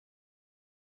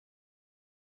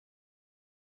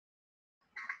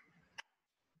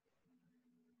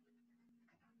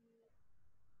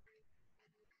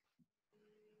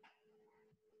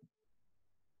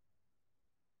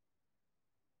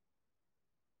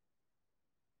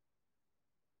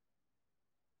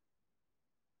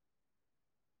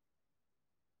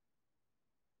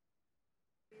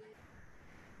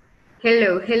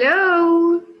Hello,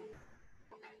 hello.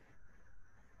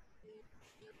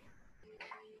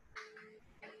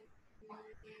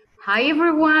 Hi,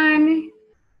 everyone.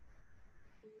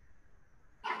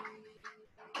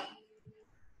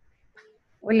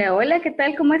 Hola, hola, ¿qué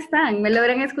tal? ¿Cómo están? ¿Me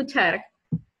logran escuchar?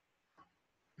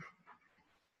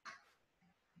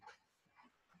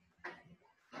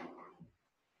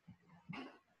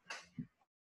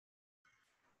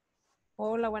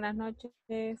 Hola, buenas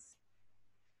noches.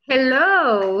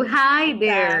 Hello, hi ¿Qué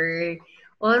tal? there.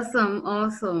 Awesome,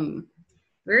 awesome.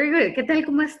 Very good. ¿Qué tal?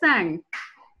 ¿Cómo están? ¿Todo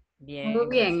Bien,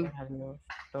 bien? gracias a Dios.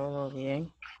 Todo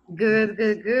bien. Good,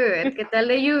 good, good. ¿Qué tal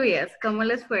de lluvias? ¿Cómo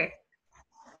les fue?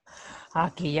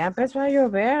 Aquí ya empezó a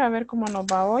llover, a ver cómo nos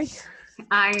va hoy.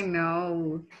 I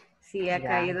know. Sí, ha Ya.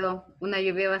 caído una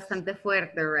lluvia bastante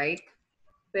fuerte, right?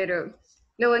 Pero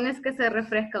lo bueno es que se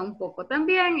refresca un poco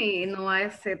también y no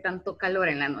hace tanto calor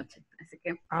en la noche. Así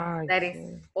que Ay, that is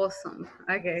sí. awesome.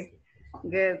 Okay,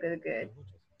 good, good, good.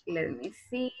 Let me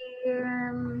see.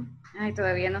 Ay,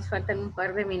 todavía nos faltan un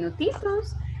par de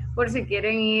minutitos por si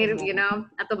quieren ir,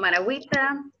 a tomar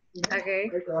agüita. Okay.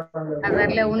 A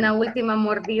darle una última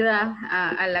mordida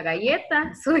a la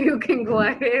galleta, so you can go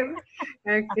ahead.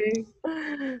 Okay.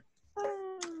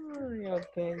 Ay,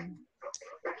 ok.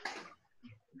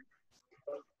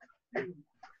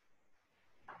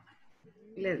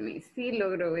 Let me see,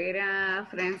 logro ver a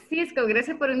Francisco.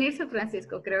 Gracias por unirse,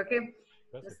 Francisco. Creo que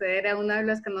usted era uno de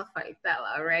los que nos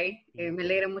faltaba, right? Me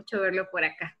alegra mucho verlo por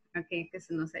acá. Ok, que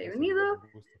se nos haya unido.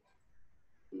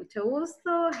 Mucho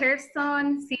gusto.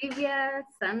 Herston, Silvia,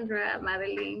 Sandra,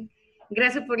 Madeline.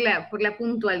 Gracias por la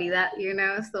puntualidad,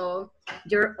 so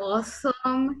you're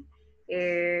awesome.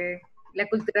 La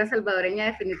cultura salvadoreña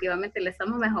definitivamente la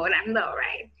estamos mejorando,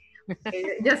 right?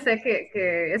 Yo sé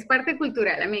que es parte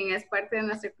cultural, es parte de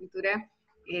nuestra cultura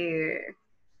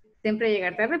siempre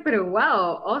llegar tarde, pero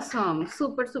wow, awesome,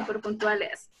 súper, súper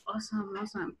puntuales, awesome,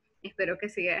 awesome. Espero que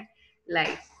siga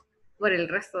live por el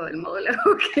resto del módulo,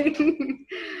 ok.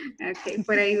 Ok,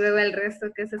 por ahí veo el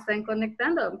resto que se están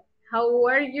conectando. How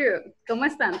are you? ¿Cómo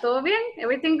están? ¿Todo bien?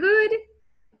 Everything good?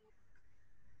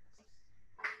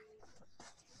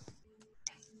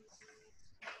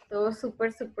 Todo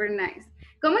súper, súper nice.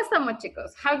 ¿Cómo estamos,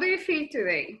 chicos? How do you feel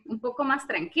today? ¿Un poco más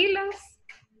tranquilos?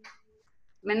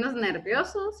 ¿Menos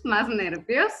nerviosos? ¿Más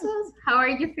nerviosos? How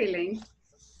are you feeling?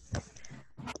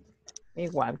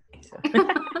 Igual, quizás.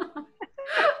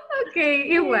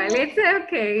 Okay, igual, it's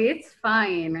okay, it's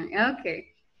fine.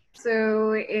 Okay.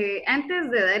 So, antes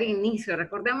de dar inicio,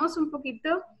 recordemos un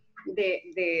poquito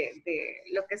de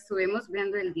lo que estuvimos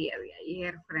viendo el día de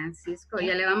ayer, Francisco.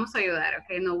 Ya le vamos a ayudar,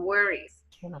 okay? No worries.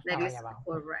 Yo no That estaba is allá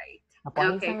abajo. all right.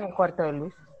 Apóyense Okay. en el cuarto de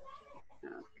luz.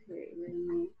 Okay,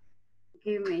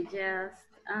 give me just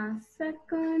a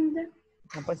second.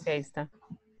 No, pues sí, ahí está.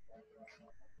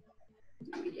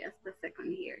 Give me just a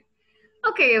second here.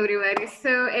 Okay, everybody,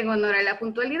 so en honor a la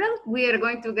puntualidad, we are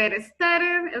going to get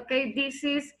started. Okay, this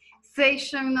is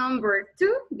session number 2.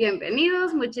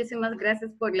 Bienvenidos, muchísimas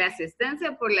gracias por la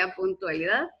asistencia, por la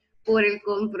puntualidad, por el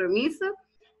compromiso,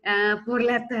 por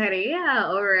la tarea,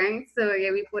 all right. So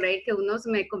ya vi por ahí que unos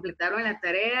me completaron la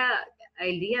tarea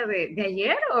el día de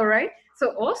ayer, all right.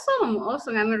 So awesome,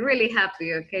 awesome, I'm really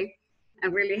happy, okay.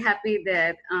 I'm really happy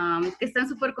that que están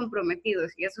súper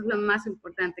comprometidos y eso es lo más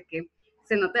importante, que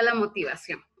se nota la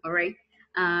motivación, all right,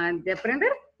 de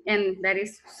aprender, and that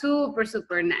is super,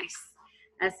 super nice.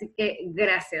 Así que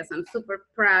gracias, I'm super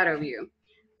proud of you.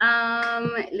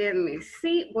 Let me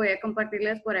see, voy a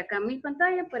compartirles por acá mi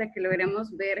pantalla para que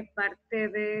logremos ver parte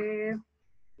de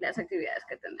las actividades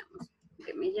que tenemos.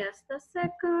 Give me just a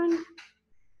second.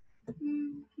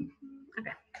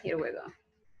 Okay, here we go.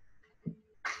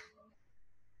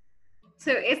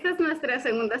 So, esta es nuestra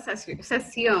segunda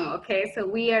sesión, okay? So,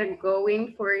 we are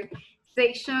going for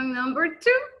section number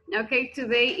 2, okay?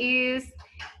 Today is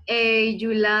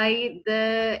July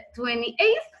the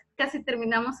 28th, casi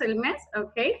terminamos el mes,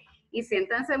 okay? Y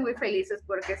siéntanse muy felices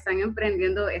porque están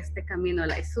emprendiendo este camino,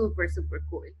 like, super, super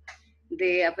cool,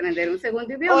 de aprender un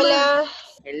segundo idioma. Hola,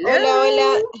 Hello.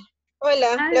 hola,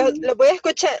 hola, lo voy a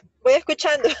escuchar, voy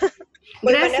escuchando.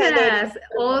 Voy manejando Gracias, ahorita.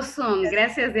 awesome.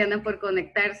 Gracias, Diana, por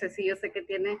conectarse. Sí, yo sé que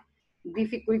tiene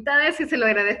dificultades y se lo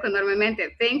agradezco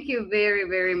enormemente. Thank you very,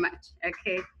 very much.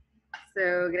 Okay,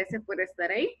 so gracias por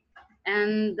estar ahí.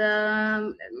 And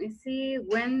let me see,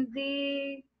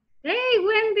 Wendy. Hey,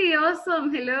 Wendy,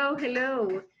 awesome. Hello,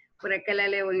 hello. Por acá la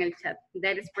leo en el chat.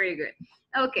 That is pretty good.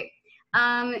 Okay,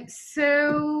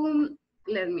 so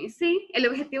let me see. El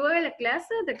objetivo de la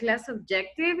clase, the class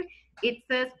objective, it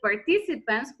says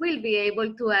participants will be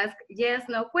able to ask yes,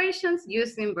 no questions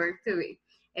using verb to be.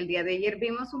 El día de ayer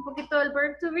vimos un poquito del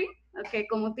verb to be, ok,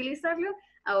 cómo utilizarlo.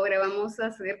 Ahora vamos a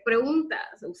hacer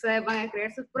preguntas. Ustedes van a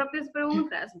crear sus propias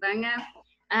preguntas. Van a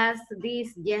ask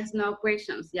these yes, no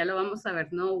questions. Ya lo vamos a ver.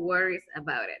 No worries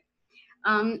about it.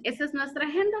 Esa es nuestra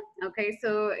agenda. Okay,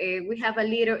 so we have a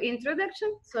little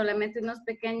introduction. Solamente unos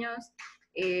pequeños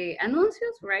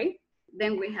anuncios, right?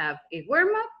 Then we have a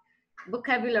warm-up,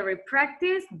 vocabulary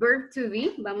practice, verb to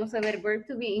be. Vamos a ver verb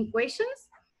to be in questions.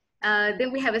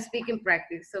 Then we have a speaking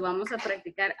practice. So vamos a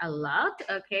practicar a lot,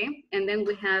 okay? And then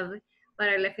we have,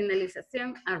 para la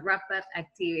finalización, a wrap-up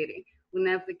activity.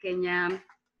 Una pequeña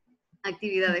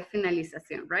actividad de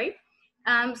finalización, right?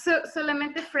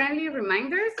 Solamente friendly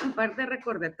reminders, un par de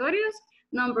recordatorios.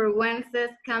 Number 1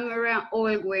 says camera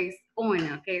always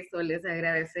on, okay? So les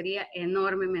agradecería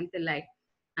enormemente like.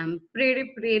 I'm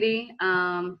pretty,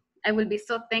 I will be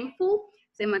so thankful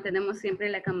si mantenemos siempre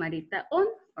la camarita on,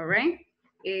 all right?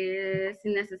 Si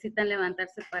necesitan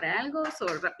levantarse para algo, so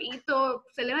rapidito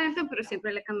se levantan, pero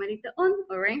siempre la camarita on,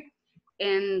 all right?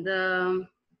 And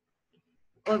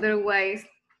otherwise,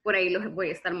 por ahí los voy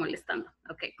a estar molestando,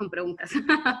 ok, con preguntas.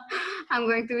 I'm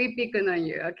going to be picking on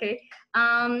you, ok.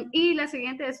 Y la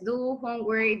siguiente es do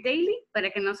homework daily, para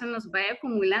que no se nos vaya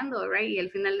acumulando, right? Y al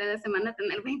final de la semana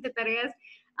tener 20 tareas.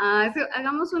 So,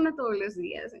 hagamos una todos los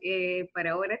días.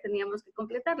 Para ahora teníamos que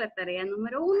completar la tarea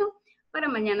número 1, para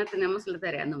mañana tenemos la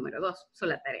tarea número 2. So,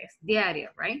 la tarea es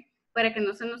diaria, right? Para que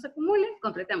no se nos acumule,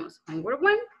 completamos homework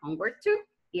 1, homework 2,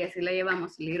 y así la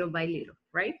llevamos little by little,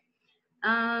 right?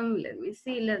 Let me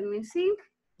see.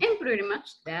 And pretty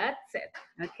much that's it,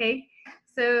 okay?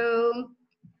 So,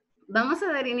 vamos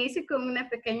a dar inicio con una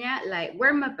pequeña like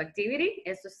warm-up activity.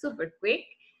 Esto es super quick.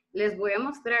 Les voy a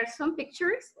mostrar some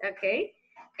pictures, okay?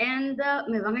 And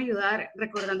me van a ayudar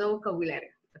recordando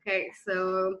vocabulario, okay?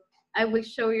 So, I will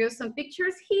show you some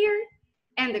pictures here.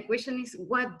 And the question is,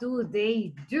 what do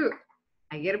they do?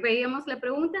 Ayer veíamos la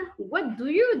pregunta, what do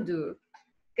you do?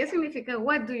 ¿Qué significa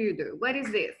what do you do? What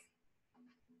is this?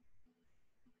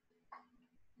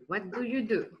 What do you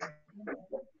do?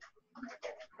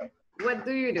 What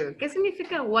do you do? ¿Qué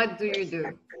significa what do you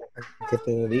do? ¿A qué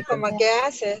te dedicas? ¿Cómo qué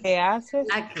haces? ¿Qué haces?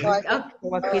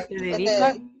 ¿O a qué te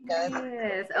dedicas?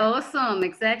 Yes, awesome,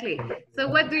 exactly. So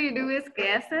what do you do is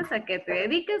 ¿qué haces? ¿A qué te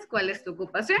dedicas? ¿Cuál es tu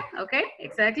ocupación? Okay,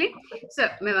 exactly. So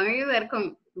me van a ayudar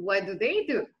con what do they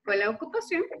do? Con la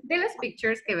ocupación de las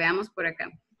pictures que veamos por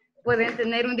acá. Pueden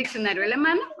tener un diccionario a la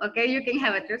mano, okay? You can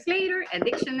have a translator, a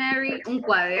dictionary, un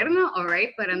cuaderno, all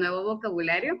right, para nuevo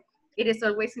vocabulario. It is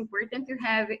always important to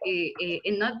have a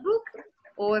notebook,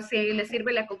 o si les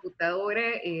sirve la computadora,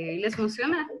 les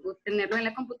funciona tenerlo en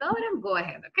la computadora, go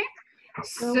ahead, okay?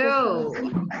 So,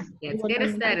 let's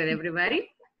get started,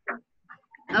 everybody.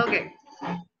 Okay.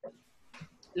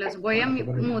 Los voy a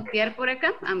mutear por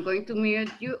acá. I'm going to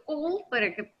mute you all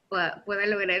para que pueda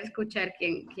lograr escuchar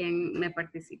quién me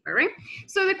participa, right?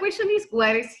 So the question is,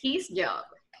 what is his job?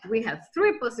 We have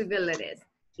 3 possibilities.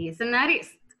 He is an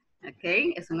artist,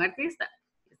 okay? Es un artista.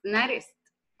 He's an artist.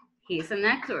 He is an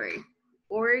actor.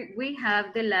 Or we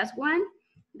have the last one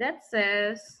that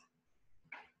says,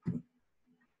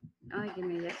 oh, give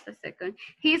me just a second.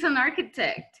 He's an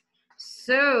architect.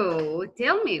 So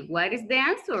tell me, what is the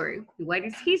answer? What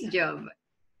is his job?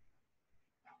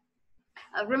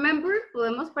 Remember,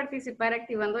 podemos participar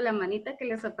activando la manita que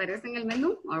les aparece en el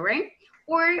menú, all right?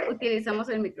 Or utilizamos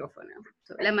el micrófono.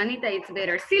 So, la manita, it's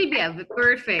better. Silvia,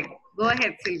 perfect. Go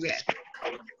ahead, Silvia.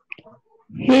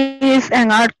 He is an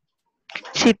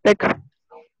architect.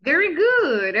 Very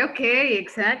good. Okay,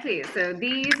 exactly. So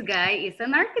this guy is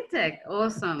an architect.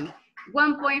 Awesome.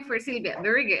 1 point for Silvia.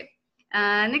 Very good.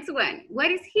 Next one.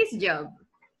 What is his job?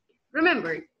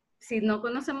 Remember, si no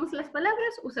conocemos las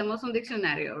palabras, usamos un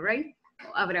diccionario, right?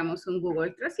 Abramos un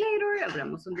Google Translator,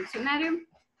 abramos un diccionario,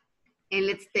 and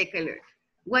let's take a look.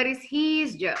 What is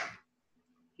his job?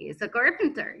 He is a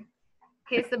carpenter.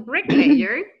 He's a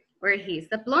bricklayer, or he's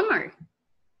a plumber.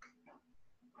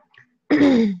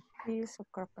 He is a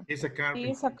carpenter. He's a carpenter.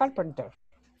 He is a carpenter.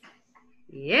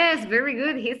 Yes, very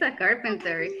good. He's a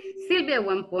carpenter. Silvia,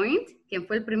 1 point. ¿Quién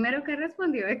fue el primero que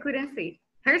respondió? I couldn't see.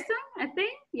 Hersa, I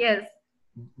think? Yes.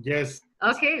 Yes.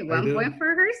 Okay, 1 point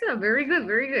for Hersa. Very good,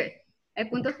 very good. Hay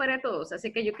puntos para todos,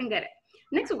 así que you can get it.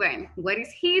 Next one. What is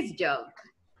his job?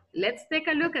 Let's take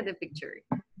a look at the picture.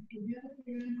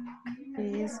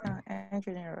 He is an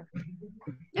engineer.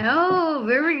 Oh,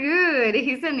 very good.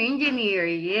 He's an engineer.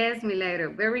 Yes,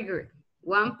 Milagro. Very good.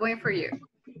 1 point for you.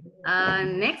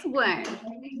 Next one.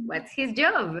 What's his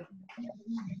job?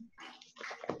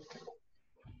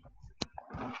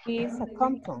 He is a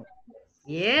accountant.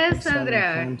 Yes,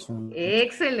 Sandra. Accountant.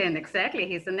 Excellent, exactly.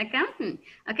 He's an accountant.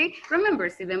 Okay, remember,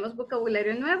 si vemos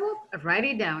vocabulario nuevo, write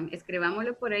it down.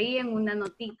 Escribámoslo por ahí en una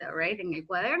notita, right? En el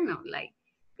cuaderno, like,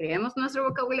 creemos nuestro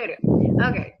vocabulario.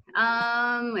 Okay,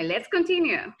 let's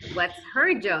continue. What's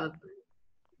her job?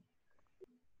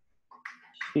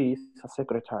 She's a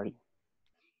secretary.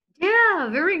 Yeah,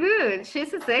 very good.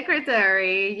 She's a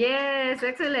secretary. Yes,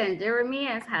 excellent.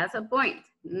 Jeremias has a point.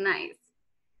 Nice.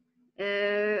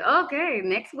 Okay,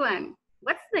 next one.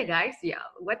 What's the guy's job?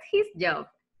 What's his job?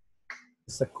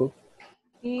 It's a cook.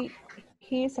 He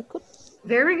is a cook.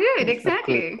 Very good, He's a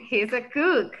exactly. He's a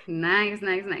cook. Nice,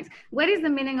 nice, nice. What is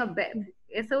the meaning of vet?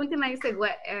 Esa última dice,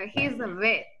 what, he's a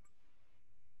vet.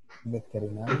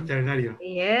 Veterinario. Veterinario.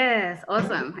 Yes,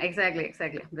 awesome. Exactly,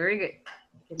 exactly. Very good.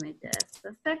 Give me just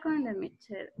a second. Let me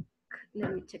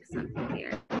check something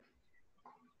here.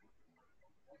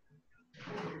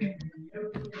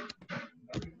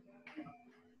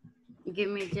 Give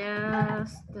me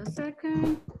just a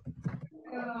second.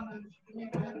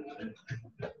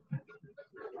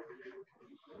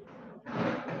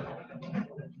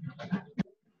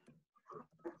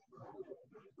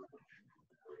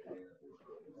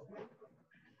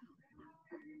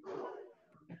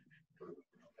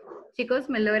 Chicos,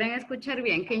 ¿me logran escuchar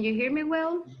bien? Can you hear me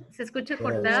well? ¿Se escucha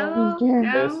cortado?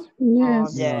 Yes. No?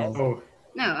 Yes. Yes. Oh,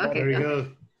 No, okay. very No.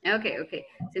 good. Okay, okay.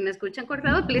 Si me escuchan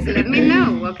cortado, please let me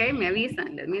know, okay? Me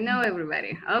avisan. Let me know,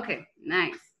 everybody. Okay,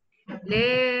 nice.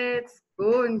 Let's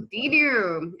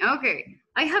continue. Okay,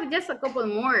 I have just a couple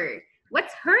more.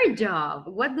 What's her job?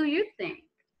 What do you think?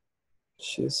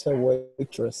 She's a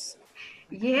waitress.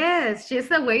 Yes, she's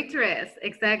a waitress.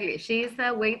 Exactly, she's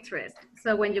a waitress.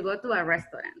 So when you go to a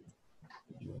restaurant.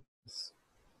 Yes.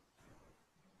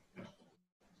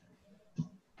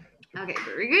 Okay,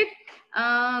 very good.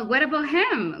 What about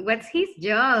him? What's his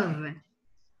job?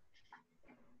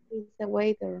 He's a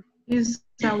waiter. He's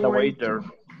The waiter.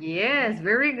 Yes,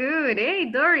 very good. Hey,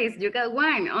 Doris, you got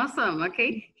one. Awesome.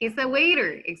 Okay, he's a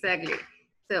waiter. Exactly.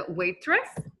 So, waitress.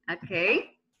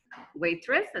 Okay.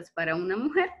 Waitress es para una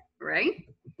mujer, right?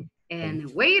 And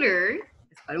waiter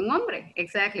es para un hombre.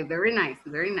 Exactly. Very nice.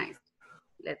 Very nice.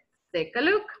 Let's take a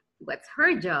look. What's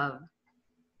her job?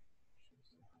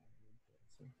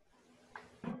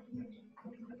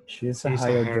 She's a She's a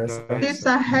hairdresser. He's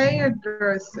a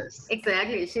hairdresser.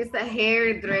 Exactly. She's a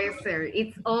hairdresser.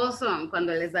 It's awesome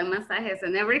cuando les dan masajes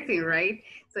and everything, right?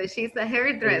 So she's a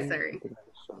hairdresser.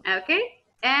 Okay.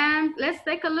 And let's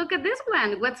take a look at this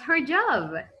one. What's her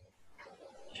job?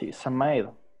 She's a maid.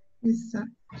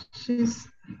 She's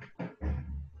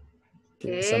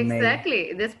She's a maid.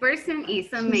 Exactly. This person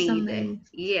is a maid.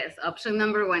 Yes, option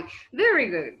number one. Very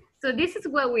good. So this is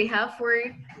what we have for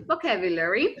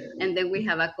vocabulary. And then we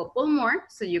have a couple more,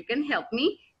 so you can help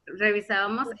me.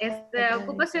 Revisábamos esta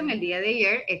ocupación el día de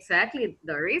ayer. Exactly,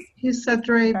 Doris. He's a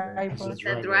driver. He's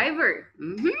a driver.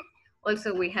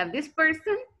 Also, we have this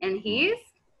person, and he is?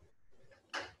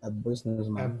 A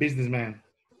businessman. A businessman.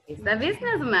 He's a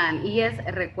businessman. Yes,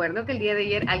 recuerdo que el día de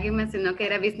ayer alguien mencionó que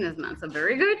era businessman. So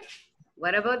very good.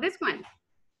 What about this one?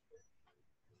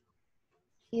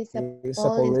 He's a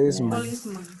policeman.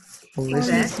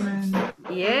 Policeman.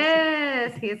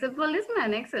 Yes, he's a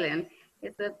policeman. Excellent.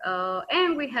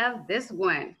 And we have this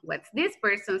one. What's this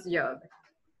person's job?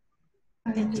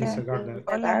 She's a gardener.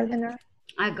 A gardener.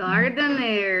 A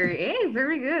gardener. Hey,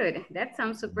 very good. That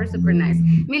sounds super, super nice.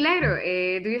 Milagro,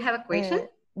 do you have a question?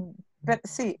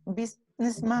 Sí,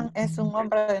 businessman es un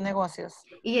hombre de negocios.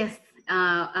 Yes,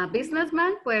 a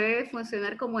businessman puede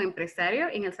funcionar como empresario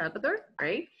en El Salvador,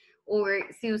 right? O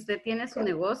si usted tiene su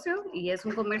negocio y es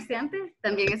un comerciante,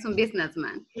 también es un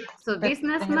businessman. So,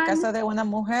 businessman. En el caso de una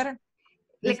mujer,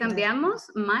 le cambiamos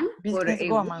man por a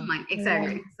woman. woman.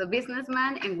 Exactly. So,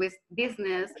 businessman and with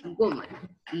business woman.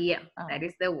 Yeah, that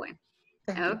is the one.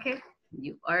 Okay,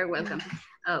 you are welcome.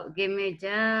 Oh, give me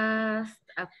just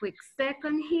a quick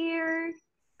second here.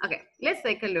 Okay, let's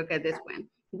take a look at this one.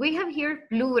 We have here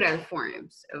plural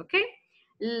forms, okay?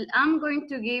 I'm going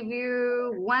to give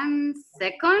you 1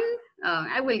 second.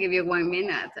 I will give you 1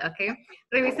 minute, okay?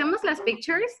 Revisamos las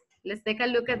pictures. Let's take a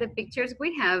look at the pictures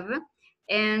we have.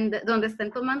 And donde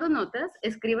estén tomando notas,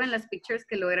 escriban las pictures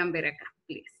que logran ver acá,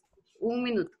 please. 1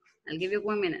 minuto. I'll give you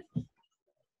 1 minute.